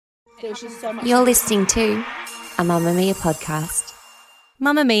You're listening to a Mamma Mia podcast.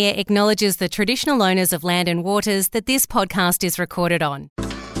 Mamma Mia acknowledges the traditional owners of land and waters that this podcast is recorded on.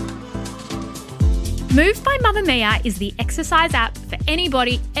 Move by Mamma Mia is the exercise app for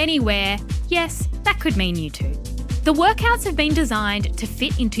anybody, anywhere. Yes, that could mean you too. The workouts have been designed to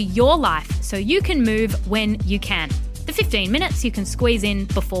fit into your life so you can move when you can. The 15 minutes you can squeeze in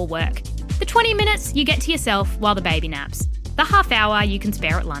before work. The 20 minutes you get to yourself while the baby naps. The half hour you can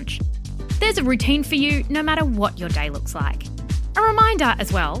spare at lunch. There's a routine for you no matter what your day looks like. A reminder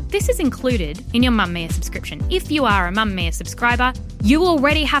as well, this is included in your Mamma Mia subscription. If you are a Mamma Mia subscriber, you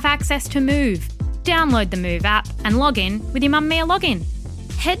already have access to Move. Download the Move app and log in with your Mamma Mia login.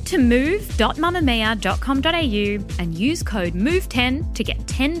 Head to move.mammamia.com.au and use code MOVE10 to get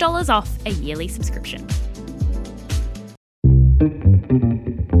 $10 off a yearly subscription.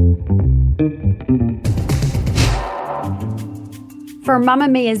 From Mamma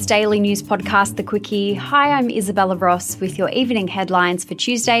Mia's daily news podcast, The Quickie, hi, I'm Isabella Ross with your evening headlines for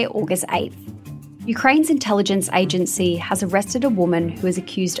Tuesday, August 8th. Ukraine's intelligence agency has arrested a woman who is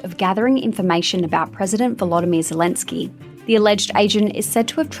accused of gathering information about President Volodymyr Zelensky. The alleged agent is said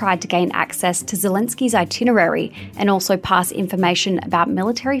to have tried to gain access to Zelensky's itinerary and also pass information about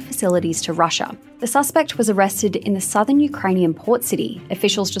military facilities to Russia. The suspect was arrested in the southern Ukrainian port city,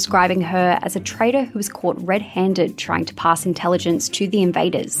 officials describing her as a traitor who was caught red-handed trying to pass intelligence to the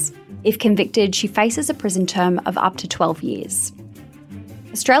invaders. If convicted, she faces a prison term of up to 12 years.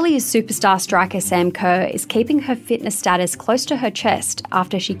 Australia's superstar striker Sam Kerr is keeping her fitness status close to her chest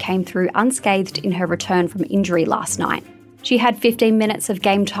after she came through unscathed in her return from injury last night. She had 15 minutes of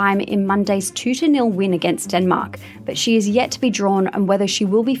game time in Monday's 2-0 win against Denmark, but she is yet to be drawn on whether she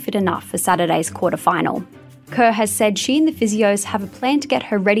will be fit enough for Saturday's quarterfinal. Kerr has said she and the physios have a plan to get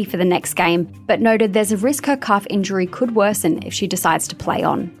her ready for the next game, but noted there's a risk her calf injury could worsen if she decides to play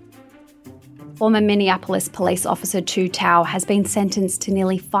on. Former Minneapolis police officer Tu Tao has been sentenced to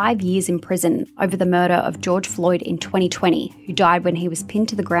nearly 5 years in prison over the murder of George Floyd in 2020, who died when he was pinned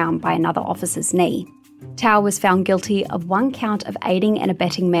to the ground by another officer's knee. Tao was found guilty of one count of aiding and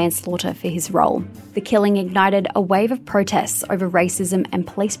abetting manslaughter for his role. The killing ignited a wave of protests over racism and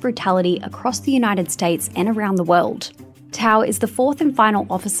police brutality across the United States and around the world. Tao is the fourth and final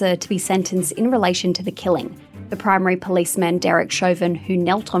officer to be sentenced in relation to the killing. The primary policeman, Derek Chauvin, who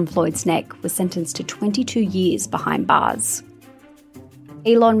knelt on Floyd's neck, was sentenced to 22 years behind bars.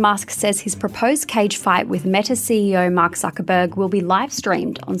 Elon Musk says his proposed cage fight with Meta CEO Mark Zuckerberg will be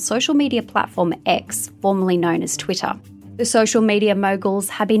live-streamed on social media platform X, formerly known as Twitter. The social media moguls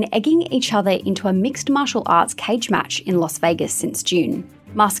have been egging each other into a mixed martial arts cage match in Las Vegas since June.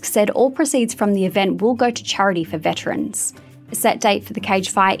 Musk said all proceeds from the event will go to charity for veterans. A set date for the cage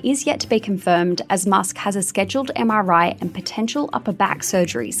fight is yet to be confirmed, as Musk has a scheduled MRI and potential upper back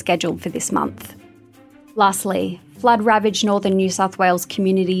surgery scheduled for this month. Lastly, flood-ravaged northern New South Wales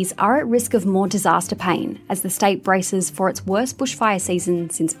communities are at risk of more disaster pain as the state braces for its worst bushfire season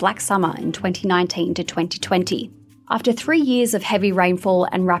since Black Summer in 2019 to 2020. After 3 years of heavy rainfall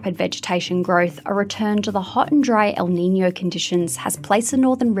and rapid vegetation growth, a return to the hot and dry El Niño conditions has placed the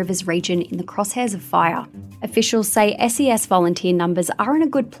Northern Rivers region in the crosshairs of fire. Officials say SES volunteer numbers are in a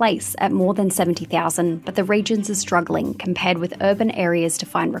good place at more than 70,000, but the regions are struggling compared with urban areas to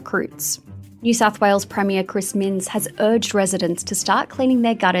find recruits. New South Wales Premier Chris Minns has urged residents to start cleaning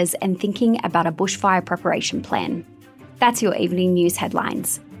their gutters and thinking about a bushfire preparation plan. That's your evening news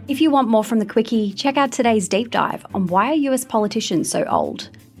headlines. If you want more from The Quickie, check out today's deep dive on why are US politicians so old?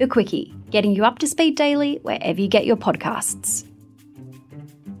 The Quickie, getting you up to speed daily wherever you get your podcasts.